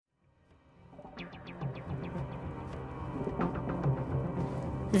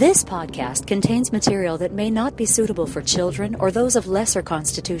This podcast contains material that may not be suitable for children or those of lesser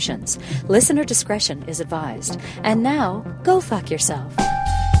constitutions. Listener discretion is advised. And now, go fuck yourself.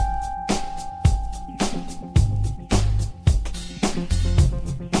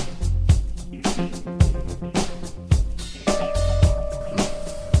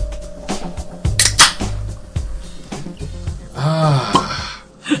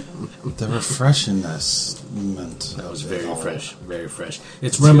 The refreshingness. That was very fresh, very fresh.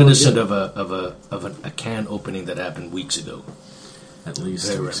 It's reminiscent of a can opening that happened weeks ago. At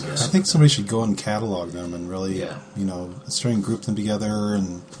least. I think somebody should go and catalog them and really, try and group them together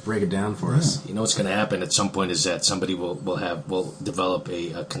and break it down for us. You know what's going to happen at some point is that somebody will develop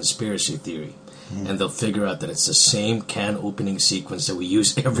a conspiracy theory. And they'll figure out that it's the same can opening sequence that we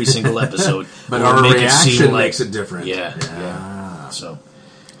use every single episode. But our reaction makes it different. Yeah. So,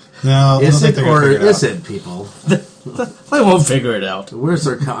 now, is it or is it, people? I won't figure it out. Where's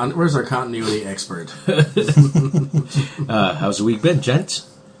our continuity expert? How's the week been, gents?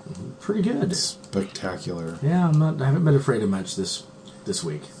 Pretty good. Spectacular. Yeah, I haven't been afraid of much this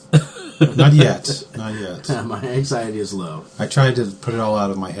week. Not yet. My anxiety is low. I tried to put it all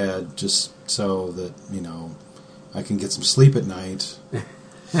out of my head just so that, I can get some sleep at night.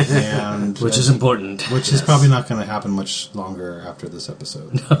 And which is important. Which is probably not going to happen much longer after this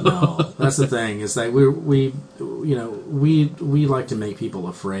episode. No, that's the thing. Is that we like to make people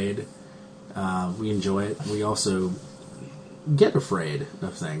afraid. We enjoy it. We also get afraid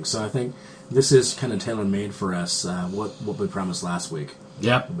of things. So I think this is kind of tailor made for us. What we promised last week.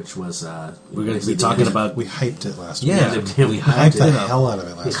 Yep. Which was we're going to be talking about. We hyped it last week. Yeah, we hyped the hell out of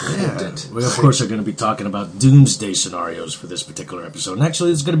it last week. Yeah. We of course are going to be talking about doomsday scenarios for this particular episode. And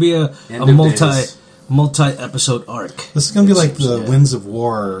actually, it's going to be a multi-episode arc. This is going to be like the Winds of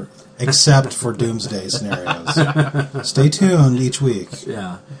War, except for doomsday scenarios. Stay tuned each week.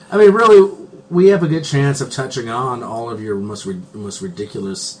 Yeah, I mean, really, we have a good chance of touching on all of your most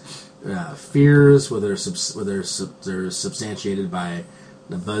ridiculous fears, whether they're substantiated by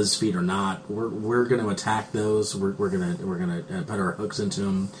the BuzzFeed or not. We're going to attack those. We're going to put our hooks into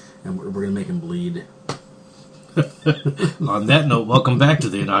them, and we're going to make them bleed. On that note, welcome back to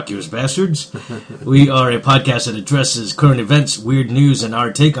the Innocuous Bastards. We are a podcast that addresses current events, weird news, and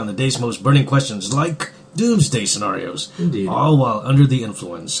our take on the day's most burning questions, like doomsday scenarios. Indeed. All while under the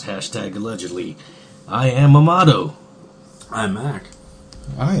influence. #allegedly. I am Amato. I'm Mac.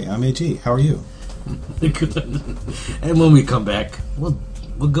 Hi, I'm AG. How are you? And when we come back, we'll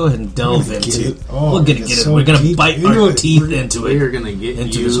go ahead and delve into it. We're going to get it. We're going to bite our teeth into it. We're going to get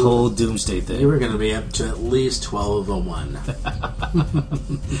into this whole doomsday thing. We're going to be up to at least 12:01.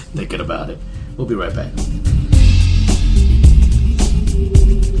 Thinking about it. We'll be right back.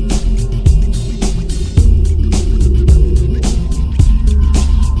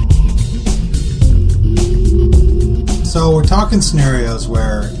 So we're talking scenarios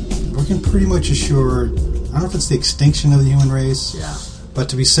where we can pretty much assure, I don't know if it's the extinction of the human race, but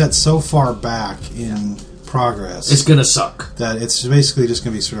to be set so far back in progress, it's going to suck. That it's basically just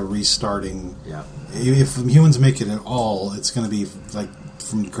going to be sort of restarting. Yeah. If humans make it at all, it's going to be like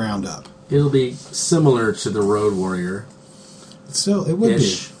from the ground up. It'll be similar to the Road Warrior. Still, it would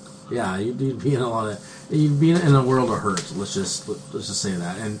be. Yeah, you'd be in you'd be in a world of hurt. Let's just say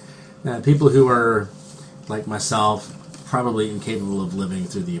that. And people who are like myself, probably incapable of living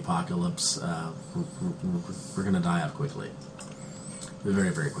through the apocalypse, we're going to die off quickly.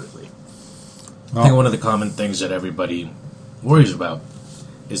 Very, very quickly. I think one of the common things that everybody worries about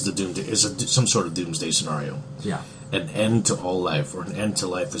is some sort of doomsday scenario. Yeah. An end to all life, or an end to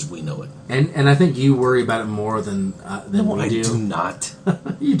life as we know it. And I think you worry about it more than we do. I do not.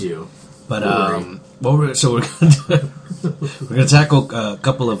 You do. But we're going to tackle a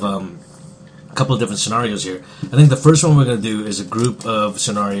couple of different scenarios here. I think the first one we're going to do is a group of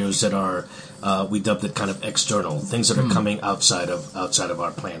scenarios that are we dubbed it kind of external, things that are coming outside of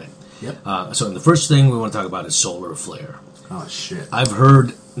our planet. Yep. So the first thing we want to talk about is solar flare. Oh shit! I've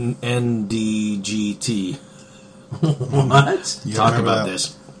heard NDGT. What? Talk about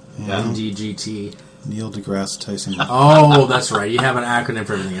this. Yeah. NDGT. Neil deGrasse Tyson. Oh, that's right. You have an acronym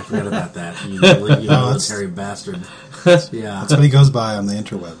for everything. I forgot about that. You military bastard. Yeah. That's what he goes by on the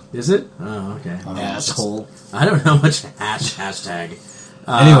interweb. Is it? Oh, okay. Asshole. I don't know much hashtag.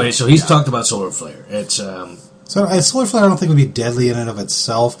 Anyway, so he's talked about solar flare. It's so solar flare I don't think would be deadly in and of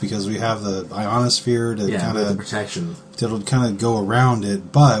itself because we have the ionosphere to kind of protection. It'll kind of go around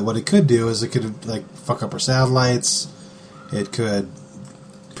it. But what it could do is it could like fuck up our satellites. It could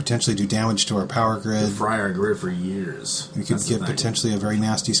potentially do damage to our power grid. Could fry our grid for years. We could get potentially a very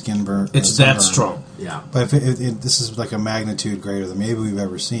nasty skin burn. It's that strong. Yeah. But if this is like a magnitude greater than maybe we've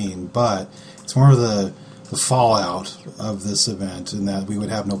ever seen. But it's more of the fallout of this event, in that we would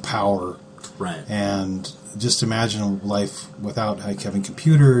have no power. Right. And just imagine life without having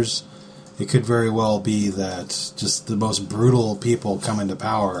computers. It could very well be that just the most brutal people come into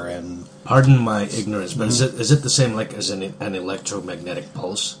power. And pardon my ignorance, but is it the same like as an electromagnetic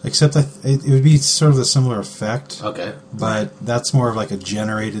pulse? Except that it would be sort of a similar effect. Okay. But that's more of like a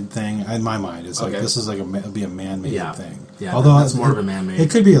generated thing in my mind. It's like this is like it'd be a man-made thing. Yeah. Although that's more of a man-made. It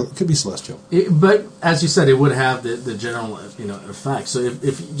could be celestial. But as you said, it would have the general effect. So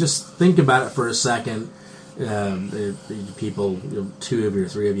if you just think about it for a second. People, two of you or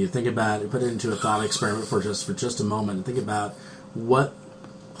three of you, think about it, put it into a thought experiment for just a moment, and think about what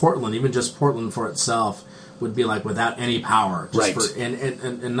Portland, even just Portland for itself, would be like without any power, just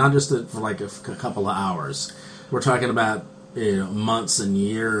and not just for like a couple of hours. We're talking about months and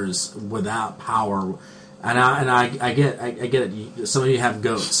years without power, and I get it. Some of you have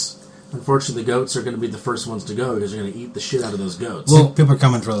goats. Unfortunately, the goats are going to be the first ones to go because they're going to eat the shit out of those goats. Well, people are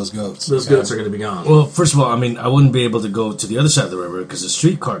coming for those goats. Those goats are going to be gone. Well, first of all, I mean, I wouldn't be able to go to the other side of the river because the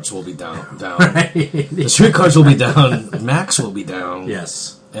street carts will be down. Right. The street carts will be down. Max will be down.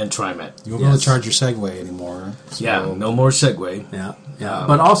 Yes. And TriMet. You won't be able to charge your Segway anymore. So. Yeah, no more Segway. Yeah,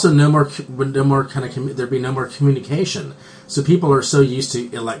 but also no more kind of there'd be no more communication. So people are so used to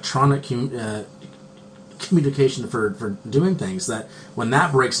electronic communication for doing things that when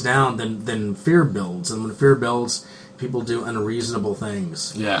that breaks down, then fear builds, and when fear builds, people do unreasonable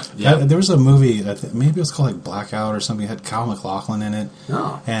things. Yeah. There was a movie, maybe it was called like Blackout or something. It had Kyle MacLachlan in it.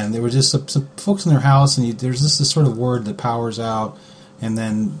 Oh. And there were just some folks in their house, and there's this sort of word that powers out, and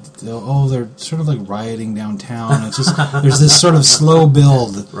then they're sort of like rioting downtown. It's just there's this sort of slow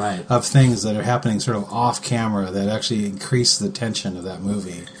build of things that are happening sort of off camera that actually increase the tension of that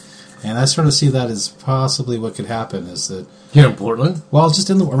movie. And I sort of see that as possibly what could happen is that here in Portland. Well,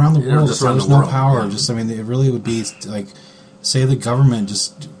 just around the world, if there was no power. Yeah. Just I mean, it really would be like, say the government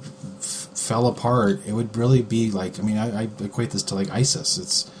just fell apart. It would really be like, I mean, I equate this to like ISIS.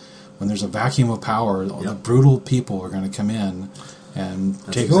 It's when there's a vacuum of power, the brutal people are going to come in and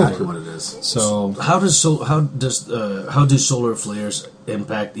take over. That's exactly what it is. So how do solar flares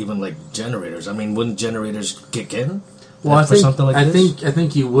impact even like generators? I mean, wouldn't generators kick in? Well, I this?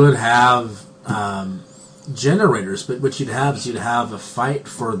 think you would have generators, but what you'd have is a fight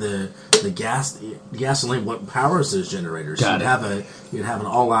for the gasoline. What powers those generators? You'd have an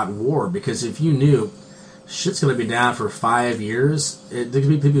all-out war, because if you knew shit's going to be down for 5 years, there could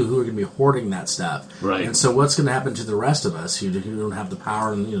be people who are going to be hoarding that stuff. Right. And so what's going to happen to the rest of us who don't have the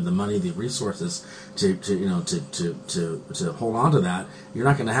power and the money, the resources to hold on to that? You're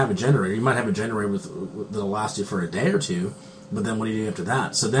not going to have a generator. You might have a generator that'll last you for a day or two, but then what do you do after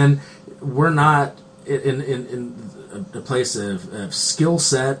that? So then we're not in a place of skill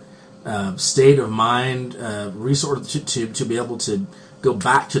set, state of mind, resource to be able to go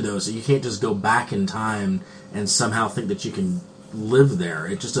back to those. You can't just go back in time and somehow think that you can live there.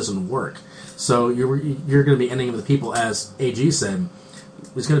 It just doesn't work. So you're going to be ending up with people, as AG said,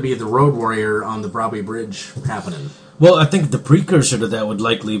 it's going to be the road warrior on the Broadway Bridge happening. Well, I think the precursor to that would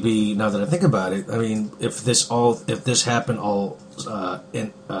likely be, now that I think about it, I mean, if this happened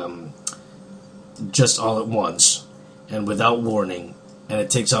just all at once and without warning, and it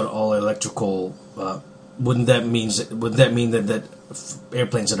takes out all electrical, wouldn't that mean that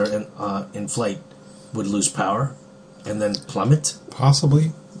airplanes that are in flight would lose power and then plummet?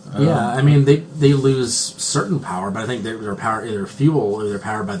 Possibly. Yeah, I mean, they lose certain power, but I think their power, either fuel, or they're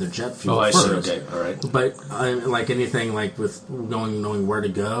powered by their jet fuel. Oh, I first. see. Okay, all right. But like anything, like with knowing where to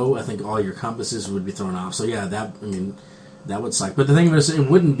go, I think all your compasses would be thrown off. So yeah, that would suck. But the thing is, it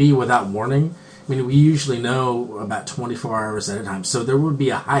wouldn't be without warning. I mean, we usually know about 24 hours at a time, so there would be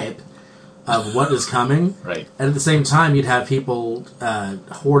a hype of what is coming. Right. And at the same time, you'd have people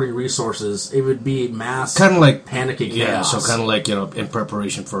hoarding resources. It would be mass kind of like panicky chaos. Yeah, so kind of like, in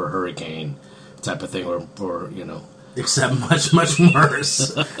preparation for a hurricane type of thing, or Except much, much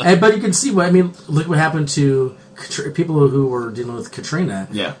worse. But you can see look what happened to people who were dealing with Katrina.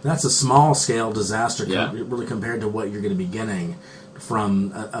 Yeah. That's a small scale disaster, Yeah. really compared to what you're going to be getting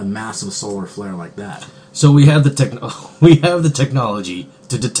from a massive solar flare like that. So we have the technology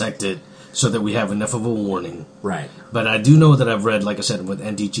to detect it, so that we have enough of a warning. Right. But I do know that I've read, like I said, with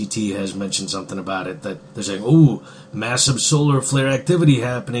NDGT has mentioned something about it, that they're saying, ooh, massive solar flare activity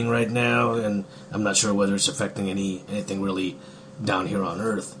happening right now, and I'm not sure whether it's affecting anything really down here on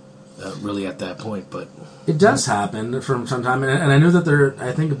Earth. really at that point. But it does happen from some time, and I know that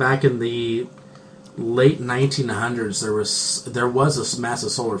I think back in the late 1900s, there was a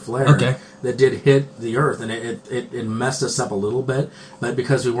massive solar flare that did hit the Earth, and it messed us up a little bit. But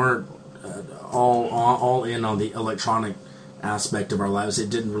because we weren't all in on the electronic aspect of our lives, it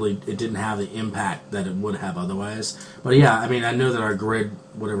didn't have the impact that it would have otherwise. But yeah, I mean, I know that our grid,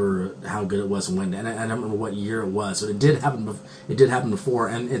 how good it was and when, and I don't remember what year it was, but it did happen. It did happen before,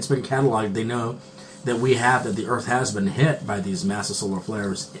 and it's been cataloged. They know that the Earth has been hit by these massive solar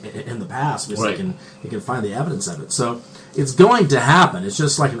flares in the past, because they can find the evidence of it. So it's going to happen. It's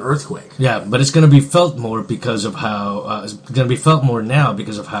just like an earthquake. Yeah, but it's going to be felt more because of how it's going to be felt more now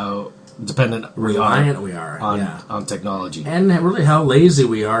because of how reliant we are on technology, and really how lazy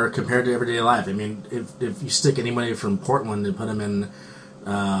we are compared to everyday life. I mean, if you stick anybody from Portland and put them in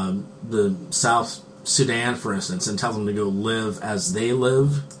the South Sudan, for instance, and tell them to go live as they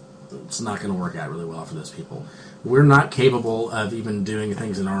live, it's not going to work out really well for those people. We're not capable of even doing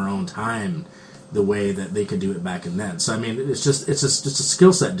things in our own time the way that they could do it back then. So I mean, it's just a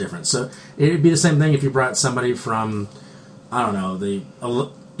skill set difference. So it'd be the same thing if you brought somebody from, I don't know, the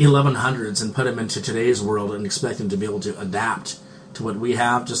 1100s and put them into today's world and expect them to be able to adapt to what we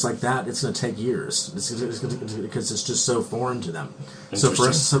have just like that. It's going to take years because it's just so foreign to them. So for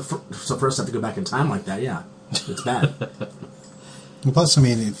us to have to go back in time like that, yeah, it's bad. Plus, I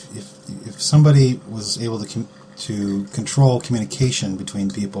mean, if somebody was able to control communication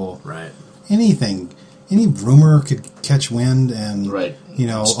between people, right? Any rumor could catch wind, and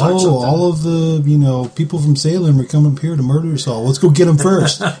all of the people from Salem are coming up here to murder us all. Let's go get them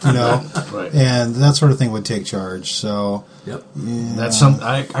first, right. And that sort of thing would take charge. So, yep, that's something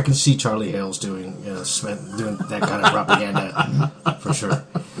I can see Charlie Hales doing that kind of propaganda for sure.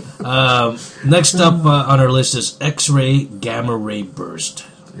 Next up on our list is X-ray gamma ray burst.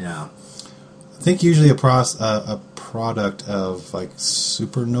 Yeah, I think usually a product of like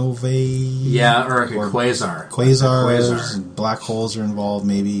supernovae, or a quasar. Quasars and black holes are involved,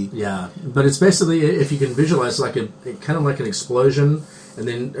 maybe. Yeah, but it's basically, if you can visualize, kind of like an explosion, and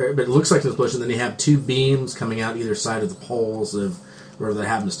then but it looks like an explosion. Then you have two beams coming out either side of the poles of wherever that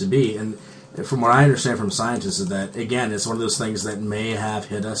happens to be. And from what I understand from scientists is that, again, it's one of those things that may have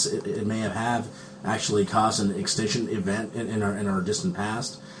hit us. It may have actually caused an extinction event in our distant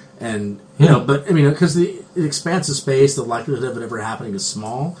past. And but I mean, because the expanse of space, the likelihood of it ever happening is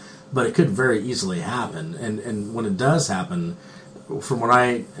small, but it could very easily happen. And when it does happen, from what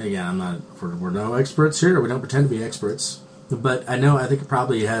we're no experts here. We don't pretend to be experts, but I think it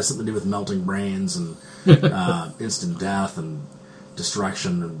probably has something to do with melting brains and instant death and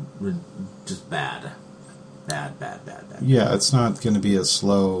destruction, and just bad. Yeah, it's not going to be a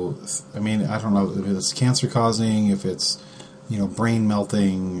slow. I mean, I don't know if it's cancer causing, if it's brain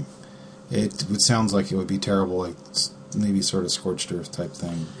melting. It sounds like it would be terrible, like maybe sort of scorched earth type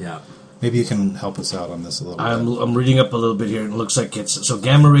thing. Yeah. Maybe you can help us out on this a little bit. I'm reading up a little bit here, and it looks like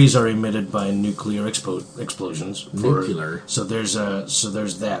gamma rays are emitted by nuclear explosions. So there's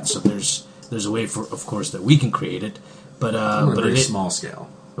that. So there's a way of course, that we can create it, but on a very small scale.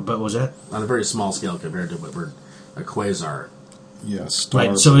 But what was that? On a very small scale compared to what we're a quasar. Yes.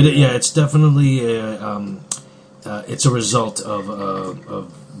 Right. So it's definitely it's a result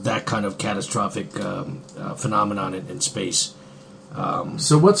of that kind of catastrophic phenomenon in space.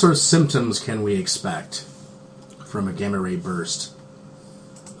 So what sort of symptoms can we expect from a gamma ray burst?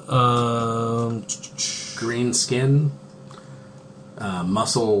 Green skin,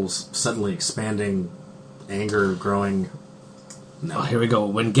 muscles suddenly expanding, anger growing. No. Oh, here we go.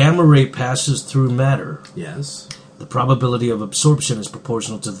 When gamma ray passes through matter, yes, the probability of absorption is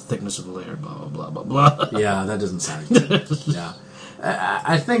proportional to the thickness of the layer. Blah blah blah blah. Yeah, that doesn't sound good. Yeah.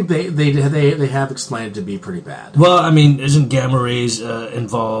 I think they have explained it to be pretty bad. Well, I mean, isn't gamma rays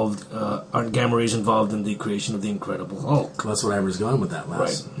involved? Aren't gamma rays involved in the creation of the Incredible Hulk? Well, that's what I was going with that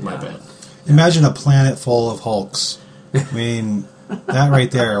last. Right, my bad. Imagine a planet full of Hulks. I mean, that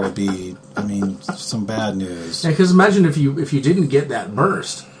right there would be, some bad news. Yeah, because imagine if you didn't get that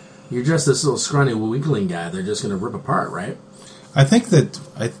burst, you're just this little scrawny weakling guy. They're just going to rip apart, right? I think that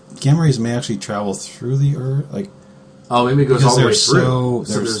gamma rays may actually travel through the Earth, like. Oh, maybe it goes all the way through,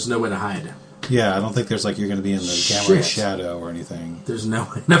 so there's no way to hide. Yeah, I don't think there's you're going to be in the gamma ray shadow or anything. There's no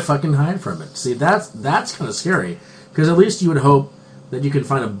way to fucking hide from it. See, that's kind of scary, because at least you would hope that you could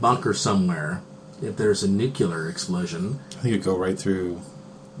find a bunker somewhere if there's a nuclear explosion. I think it'd go right through.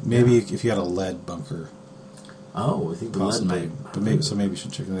 Maybe if you had a lead bunker. Oh, I think the lead might. But maybe you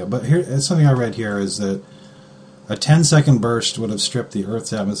should check that out. But here, something I read here is that a 10-second burst would have stripped the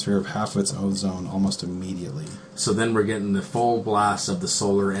Earth's atmosphere of half of its ozone almost immediately. So then we're getting the full blast of the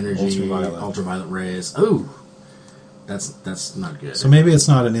solar energy, ultraviolet rays. Oh, that's not good. So maybe it's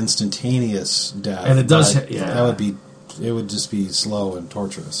not an instantaneous death, and it does. It would just be slow and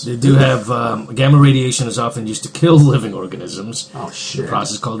torturous. They do have gamma radiation is often used to kill living organisms. Oh shit! The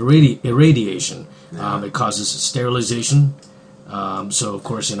process called irradiation. Yeah. It causes sterilization. So of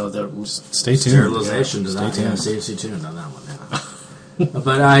course stay tuned. Sterilization does that. Yeah, stay tuned on that one. Yeah.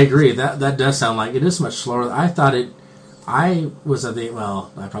 But I agree that does sound like it is much slower. I thought it. I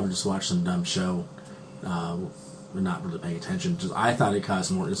probably just watched some dumb show, not really paying attention. I thought it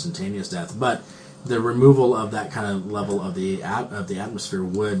caused more instantaneous death, but the removal of that kind of level of the atmosphere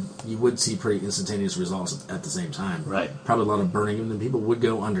you would see pretty instantaneous results at the same time. Right. Probably a lot of burning, and then people would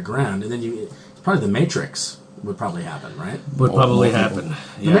go underground, and then probably the Matrix would probably happen, right? Would probably happen.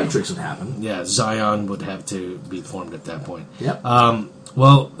 Yeah. The Matrix would happen. Yeah, Zion would have to be formed at that point. Yep.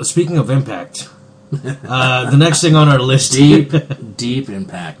 Well, speaking of impact, the next thing on our list, deep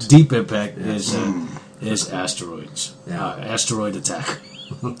impact. Deep impact is asteroids. Yeah. Asteroid attack.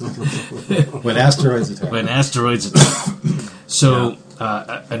 When asteroids attack. When asteroids attack. So,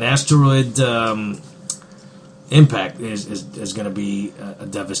 an asteroid impact is going to be a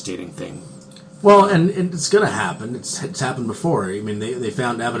devastating thing. Well, and it's going to happen. It's happened before. I mean, they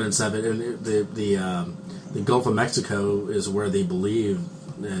found evidence of it, and the Gulf of Mexico is where they believe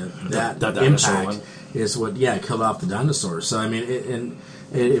that impact is what killed off the dinosaurs. So I mean,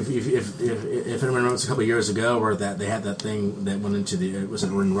 if anyone remembers a couple of years ago where that they had that thing that went into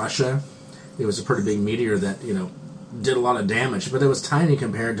in Russia. It was a pretty big meteor that did a lot of damage, but it was tiny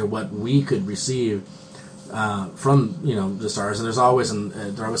compared to what we could receive from the stars. And there's always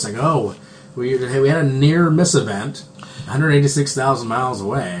they're always saying, oh. We had a near miss event, 186,000 miles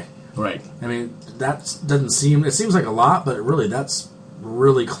away. Right. I mean, that doesn't seem. It seems like a lot, but that's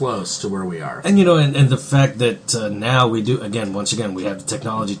really close to where we are. And and the fact that now we do once again, we have the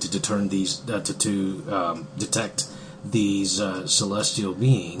technology to determine these to detect these celestial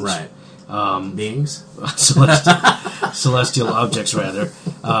beings. Right. Beings. Celestial objects, rather.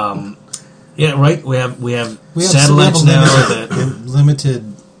 Yeah. Right. We have satellites now that limited.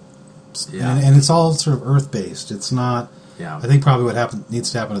 Yeah. And it's all sort of Earth-based. It's not... Yeah. I think probably what needs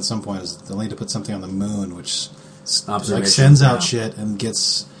to happen at some point is they'll need to put something on the moon which sends out shit and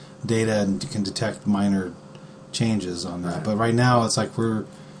gets data and can detect minor changes on that. Right. But right now it's like we're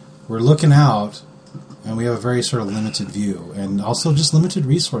looking out and we have a very sort of limited view and also just limited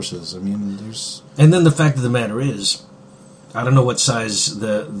resources. I mean, there's... And then the fact of the matter is, I don't know what size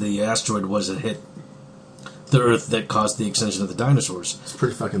the asteroid was that hit the Earth that caused the extinction of the dinosaurs. It's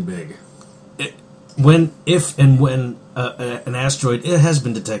pretty fucking big. When an asteroid has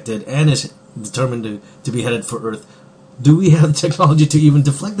been detected and is determined to be headed for Earth, do we have the technology to even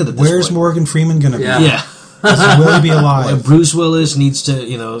deflect it at this Where's point? Morgan Freeman going to be? Yeah. Will he be alive? Bruce Willis needs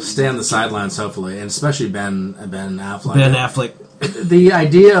to, stay on the sidelines, hopefully, and especially Ben Affleck. Ben Affleck. The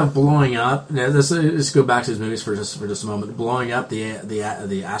idea of blowing up. Let's go back to his movies for just a moment. Blowing up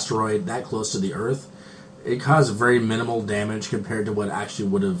the asteroid that close to the Earth. It caused very minimal damage compared to what actually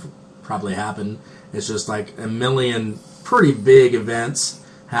would have probably happened. It's just like a million pretty big events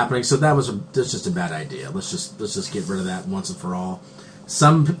happening. So that's just a bad idea. Let's just get rid of that once and for all.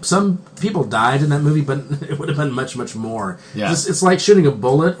 Some people died in that movie, but it would have been much, much more. Yeah. It's like shooting a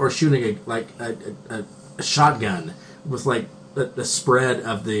bullet or shooting a shotgun with like the spread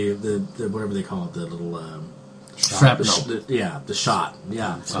of the whatever they call it, the little. Shrapnel. The shot.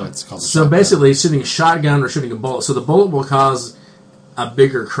 Yeah. So it's called so basically, shooting a shotgun or shooting a bullet. So the bullet will cause a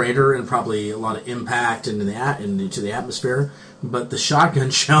bigger crater and probably a lot of impact into the atmosphere. But the shotgun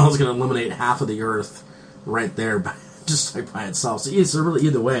shell is going to eliminate half of the Earth right there, just like by itself. So really,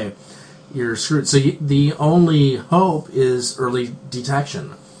 either way, you're screwed. So the only hope is early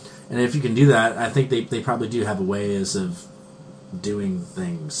detection, and if you can do that, I think they probably do have a ways of doing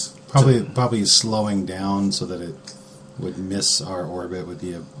things. Probably slowing down so that it would miss our orbit would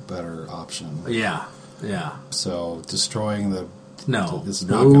be a better option. Yeah. So destroying this is no,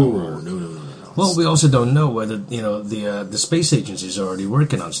 not going to work. No. Well, we also don't know whether the space agencies are already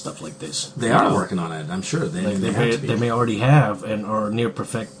working on stuff like this. They are working on it. I'm sure they may already have and are nearly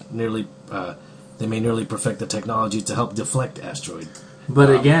perfect the technology to help deflect asteroid.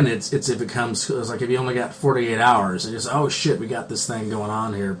 But again, it's if like if you only got 48 hours, and just oh shit, we got this thing going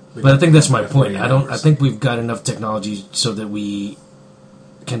on here. But I think that's my point. I think we've got enough technology so that we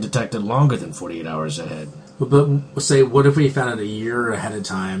can detect it longer than 48 hours ahead. But say, what if we found it a year ahead of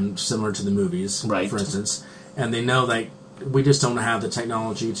time, similar to the movies, right? For instance, and they know that we just don't have the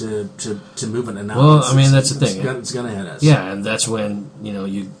technology to move it. And now well, I mean that's the thing. It's going to hit us. Yeah, and that's when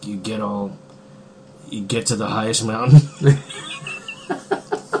you get all. you get to the highest mountain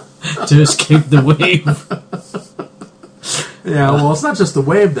to escape the wave. Yeah, well, it's not just the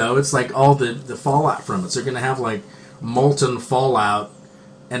wave, though. It's like all the fallout from it. So you're going to have, like, molten fallout,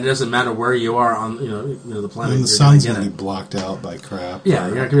 and it doesn't matter where you are on, the planet. And the sun's going to be blocked out by crap. Yeah,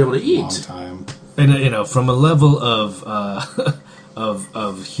 you're not going to be able to eat. Long time. And, from a level of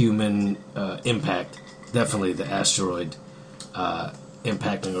of human impact, definitely the asteroid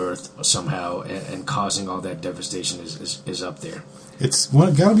impacting Earth somehow and causing all that devastation is up there. It's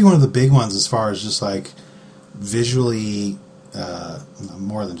got to be one of the big ones as far as just like visually,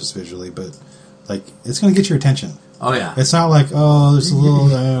 more than just visually, but like it's going to get your attention. Oh yeah, it's not like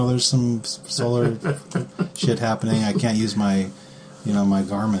there's some solar shit happening. I can't use my my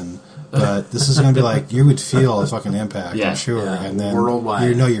Garmin. But this is going to be like you would feel a fucking impact, I'm sure, and then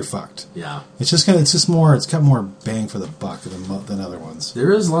worldwide, you're fucked. Yeah, it's got more bang for the buck than other ones.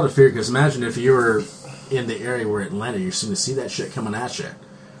 There is a lot of fear because imagine if you were in the area where it landed, you're going to see that shit coming at you.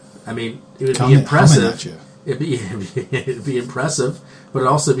 I mean, it would be impressive. It'd be impressive, but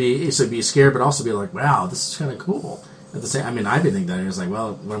it'd also be scared, but also be like, wow, this is kind of cool. At the same, I mean, I'd be thinking that it's like,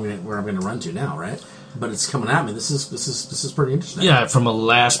 well, where am I going to run to now, right? But it's coming at me. This is pretty interesting. Yeah, from a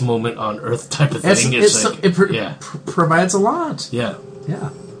last moment on Earth type of thing. It provides a lot. Yeah. Yeah.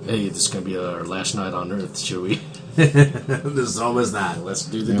 Hey, this is going to be our last night on Earth, shall we? There's always that. Let's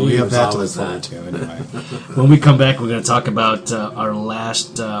do the deal. We have that to look forward to anyway. When we come back, we're going to talk about our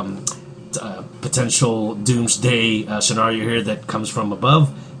last potential doomsday scenario here that comes from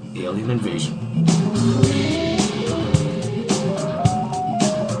above, alien invasion.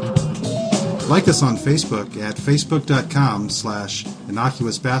 Like us on Facebook at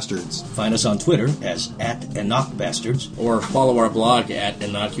facebook.com/innocuousbastards. Find us on Twitter as @InnocuBastards. Or follow our blog at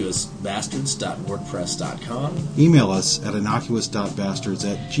innocuousbastards.wordpress.com. Email us at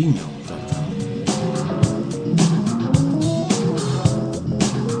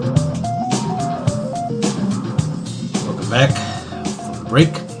innocuous.bastards@gmail.com. Welcome back from the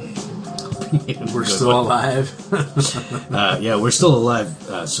break. We're still alive. Yeah, we're still alive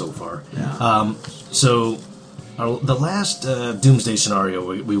so far. Yeah. So, the last doomsday scenario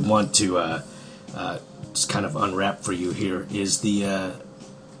we want to just kind of unwrap for you here is the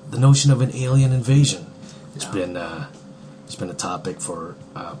notion of an alien invasion. It's been a topic for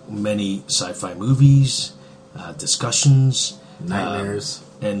many sci-fi movies, discussions, nightmares.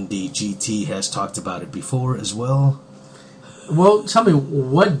 NDGT has talked about it before as well. Well, tell me,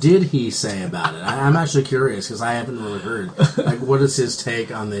 what did he say about it? I'm actually curious because I haven't really heard. Like, what is his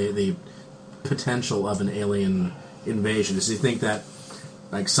take on the potential of an alien invasion? Does he think that,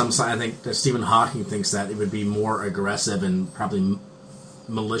 like I think that Stephen Hawking thinks that it would be more aggressive and probably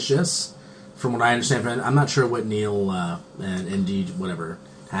malicious, from what I understand. I'm not sure what Neil and indeed whatever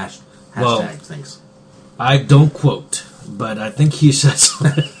hashtag thinks. I don't quote, but I think he says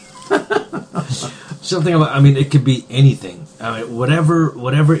something about. I mean, it could be anything. I mean,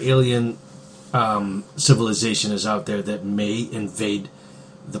 whatever alien civilization is out there that may invade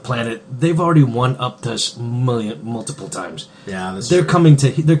the planet, they've already won up to us multiple times. Yeah, that's they're true.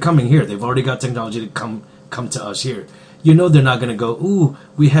 They're coming here. They've already got technology to come to us here. You know, they're not going to go, ooh,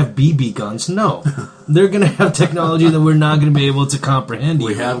 we have BB guns. No, they're going to have technology that we're not going to be able to comprehend.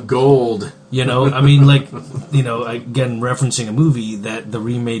 We have gold. You know, I mean, like, you know, again, referencing a movie that the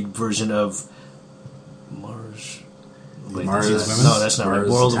remade version of Mars. Wait, Mars. No, that's not right.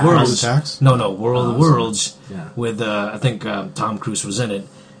 World of Mars Worlds. Attacks? No, World of Worlds. Yeah. With I think Tom Cruise was in it,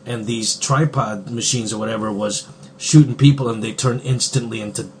 and these tripod machines or whatever was shooting people, and they turn instantly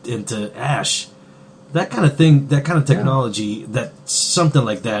into ash. That kind of thing, that kind of technology, that something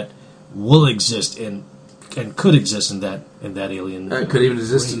like that will exist and could exist in that alien. It could even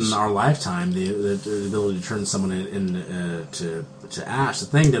exist race. in our lifetime. The ability to turn someone to ash. The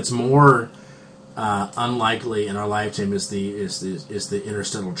thing that's more unlikely in our lifetime is the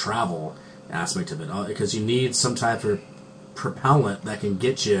interstellar travel aspect of it, because you need some type of propellant that can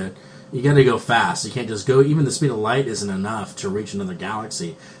get you. You got to go fast. You can't just go. Even the speed of light isn't enough to reach another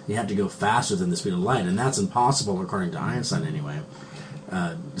galaxy. You have to go faster than the speed of light, and that's impossible according to Einstein anyway.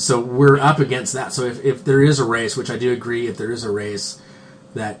 So we're up against that. So if there is a race, which I do agree, if there is a race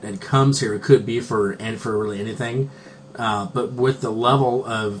that comes here, it could be for really anything. But with the level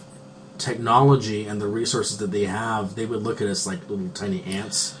of technology and the resources that they have, they would look at us like little tiny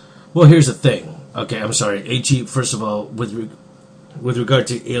ants. Well, here's the thing. Okay, I'm sorry. HE, first of all, with regard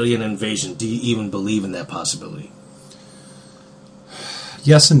to alien invasion, do you even believe in that possibility?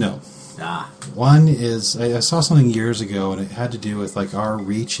 Yes and no. Ah. One is, I saw something years ago, and it had to do with like our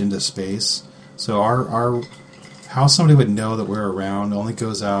reach into space. So our how somebody would know that we're around only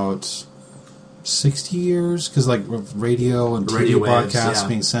goes out 60 years, because like radio and radio TV waves, broadcasts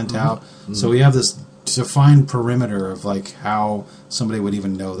being sent out. So we have this defined perimeter of like how somebody would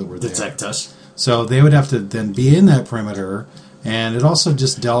even know that we're there. Detect us. So they would have to then be in that perimeter, and it also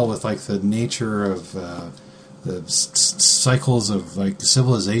just dealt with like the nature of the cycles of like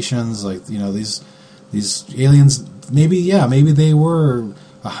civilizations. Like, you know, these aliens, maybe they were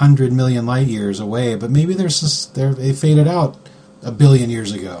 100 million light years away, but maybe they faded out a billion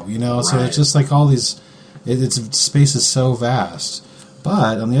years ago. You know, so it's just like all these. Space is so vast.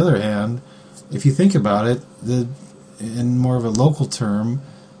 But on the other hand, if you think about it, in more of a local term,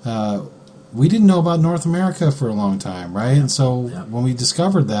 we didn't know about North America for a long time, right? And so when we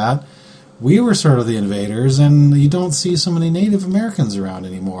discovered that, we were sort of the invaders, and you don't see so many Native Americans around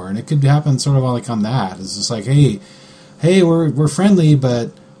anymore. And it could happen sort of like on that. It's just like, hey, we're friendly,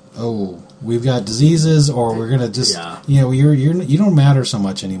 but we've got diseases, or we're gonna just you don't matter so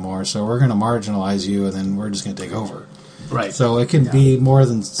much anymore, so we're gonna marginalize you, and then we're just gonna take over. Right. So it can be more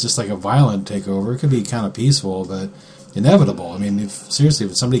than just like a violent takeover. It could be kind of peaceful, but inevitable. I mean, if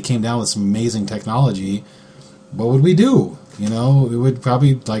somebody came down with some amazing technology, what would we do? You know, we would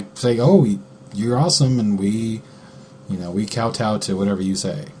probably like say, "Oh, you're awesome," and we kowtow to whatever you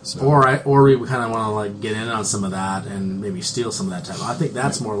say. So. Or we kind of want to like get in on some of that and maybe steal some of that time. I think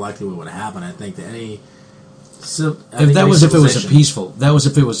that's more likely what would happen. I think that if it was a peaceful. Yeah,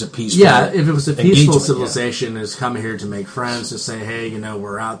 if it was a peaceful civilization, is come here to make friends, to say, hey, you know,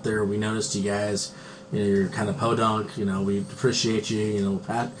 we're out there, we noticed you guys, you know, you're kind of podunk, you know, we appreciate you, you know,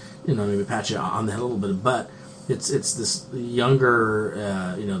 maybe pat you on the head a little bit, but it's this younger,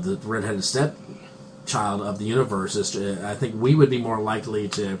 the redheaded stepchild of the universe. I think we would be more likely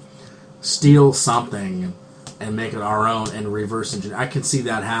to steal something and make it our own and reverse engineer. I can see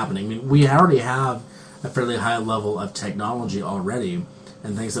that happening. I mean, we already have a fairly high level of technology already,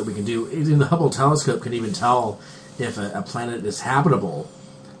 and things that we can do. Even the Hubble telescope can even tell if a planet is habitable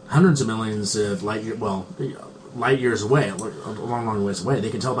hundreds of millions of light light years away, a long ways away. They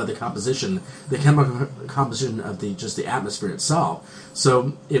can tell by the chemical composition of the atmosphere itself.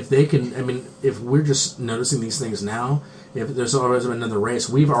 So if they can, I mean, if we're just noticing these things now, if there's always another race,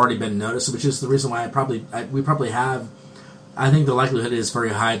 we've already been noticed, which is the reason why we probably have. I think the likelihood is very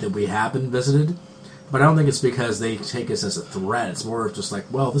high that we have been visited, but I don't think it's because they take us as a threat. It's more of just like,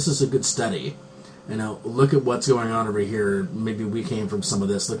 well, this is a good study. You know, look at what's going on over here. Maybe we came from some of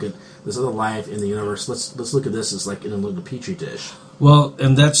this. Look at this other life in the universe. Let's look at this as like in a little petri dish. Well,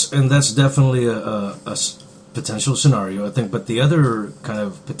 and that's definitely a potential scenario, I think. But the other kind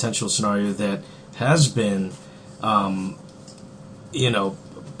of potential scenario that has been,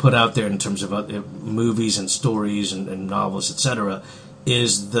 put out there in terms of movies and stories and novels, etc.,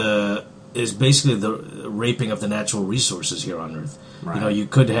 is basically the raping of the natural resources here on Earth. Right. You know, you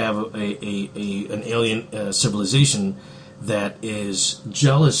could have an alien civilization that is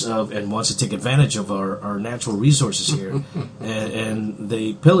jealous of and wants to take advantage of our natural resources here, and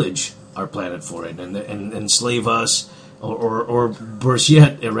they pillage our planet for it and enslave us, or worse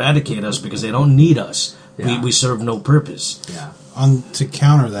yet, eradicate us because they don't need us. Yeah. We serve no purpose. Yeah. To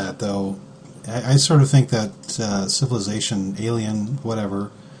counter that, though, I sort of think that civilization, alien,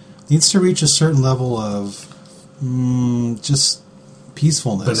 whatever, needs to reach a certain level of just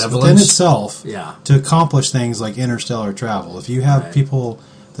peacefulness within itself to accomplish things like interstellar travel. If you have people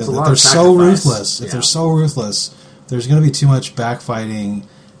that they're so ruthless, they're so ruthless, there's going to be too much backfighting,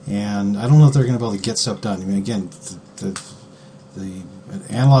 and I don't know if they're going to be able to get stuff done. I mean, again, the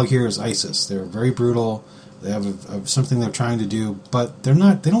analog here is ISIS. They're very brutal. They have something they're trying to do, but they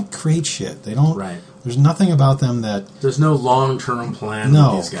don't create shit. They don't. Right. There's nothing about them that. There's no long-term plan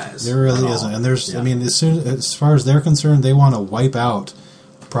with these guys. There really isn't. And there's, I mean, as far as they're concerned, they want to wipe out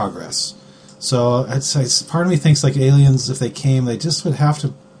progress. So I'd say part of me thinks like aliens, if they came, they just would have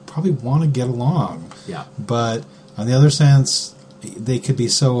to probably want to get along. Yeah. But on the other sense, they could be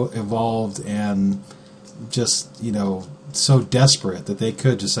so evolved and just, so desperate that they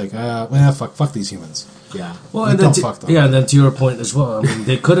could just like, fuck these humans. Yeah. Well, and then to your point as well, I mean,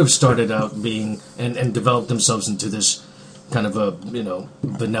 they could have started out being and developed themselves into this kind of a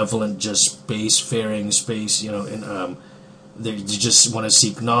benevolent, just spacefaring space, and they just want to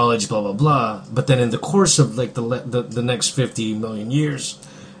seek knowledge, blah blah blah. But then in the course of like the next 50 million years,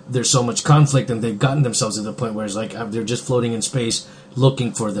 there's so much conflict, and they've gotten themselves to the point where it's like they're just floating in space,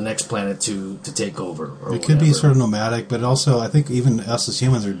 looking for the next planet to take over. It could be sort of nomadic, but also I think even us as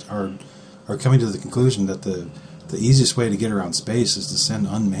humans are coming to the conclusion that the easiest way to get around space is to send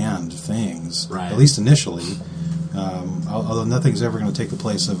unmanned things, at least initially. Although nothing's ever going to take the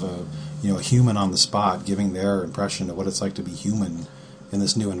place of a human on the spot giving their impression of what it's like to be human in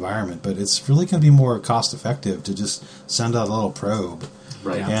this new environment. But it's really going to be more cost effective to just send out a little probe.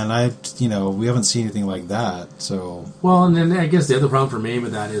 Right. And we haven't seen anything like that. So well, and then I guess the other problem for me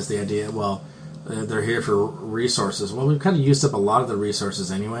with that is the idea. Well, they're here for resources. Well, we've kind of used up a lot of the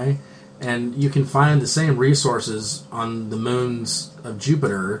resources anyway, and you can find the same resources on the moons of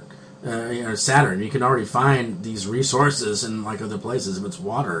Jupiter or Saturn. You can already find these resources in like other places if it's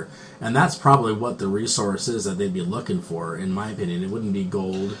water, and that's probably what the resource is that they'd be looking for. In my opinion, it wouldn't be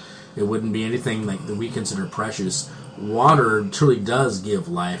gold. It wouldn't be anything like that we consider precious. Water truly does give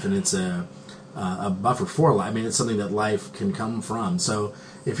life, and it's a buffer for life. I mean, it's something that life can come from. So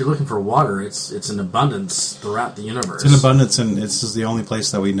if you're looking for water, it's an abundance throughout the universe. It's an abundance, and it's just the only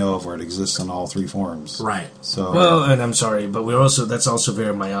place that we know of where it exists in all three forms. Right. So well, and I'm sorry, but that's also a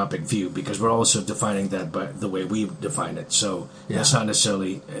very myopic view because we're also defining that by the way we define it. So it's not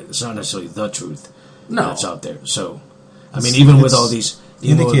necessarily the truth that's out there. So I mean, even with all these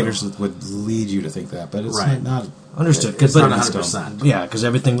indicators that would lead you to think that, but it's not understood. It's not 100%. Yeah, because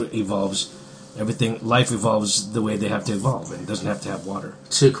everything evolves. Life evolves the way they have to evolve, and it doesn't have to have water.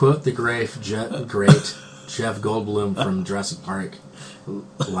 To quote the great Jeff Goldblum from Jurassic Park,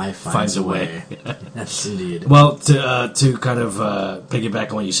 life finds a way. Yes, indeed. Well, to kind of piggyback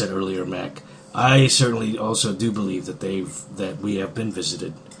on what you said earlier, Mac, I certainly also do believe that we have been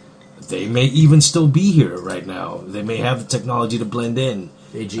visited. They may even still be here right now. They may have the technology to blend in.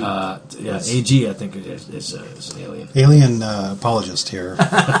 AG. Yes. AG, I think, is an alien. Alien apologist here.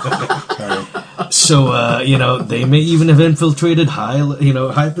 Sorry. So, they may even have infiltrated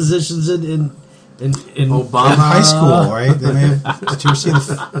high positions in Obama. In high school, right? They may have. Did you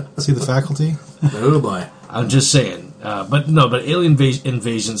ever see the faculty? Oh, boy. I'm just saying. But alien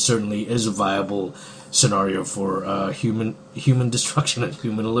invasion certainly is a viable scenario for human destruction and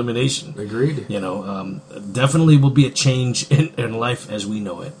human elimination. Agreed. Definitely will be a change in life as we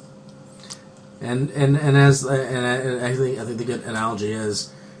know it. And I think the good analogy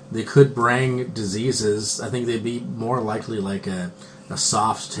is they could bring diseases. I think they'd be more likely like a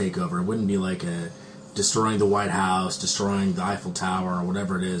soft takeover. It wouldn't be like destroying the White House, destroying the Eiffel Tower, or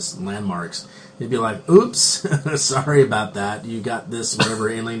whatever it is, landmarks. It'd be like, oops, sorry about that. You got this whatever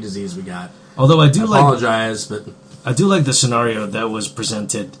alien disease we got. Although I apologize, but I do like the scenario that was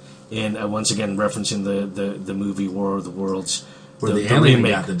presented in once again referencing the movie War of the Worlds, where the alien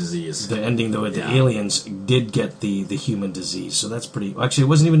got the disease. The ending though, the aliens did get the human disease, so that's pretty. Actually, it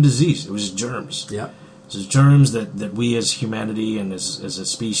wasn't even disease; it was germs. Yep. It was germs that we as humanity and as a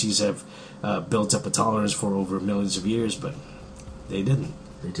species have built up a tolerance for over millions of years, but they didn't.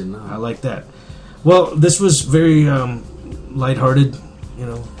 They did not. I like that. Well, this was very lighthearted,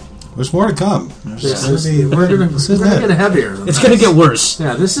 There's more to come. We're going to get heavier. It's going to get worse.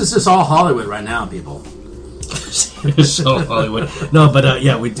 Yeah, this is just all Hollywood right now, people. So Hollywood. No, but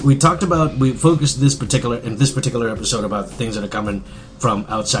we talked about, we focused in this particular episode about the things that are coming from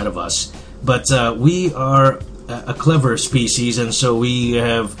outside of us. But we are a clever species, and so we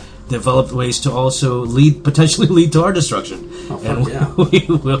have developed ways to also potentially lead to our destruction. Oh,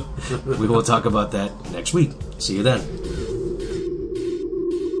 and we will talk about that next week. See you then.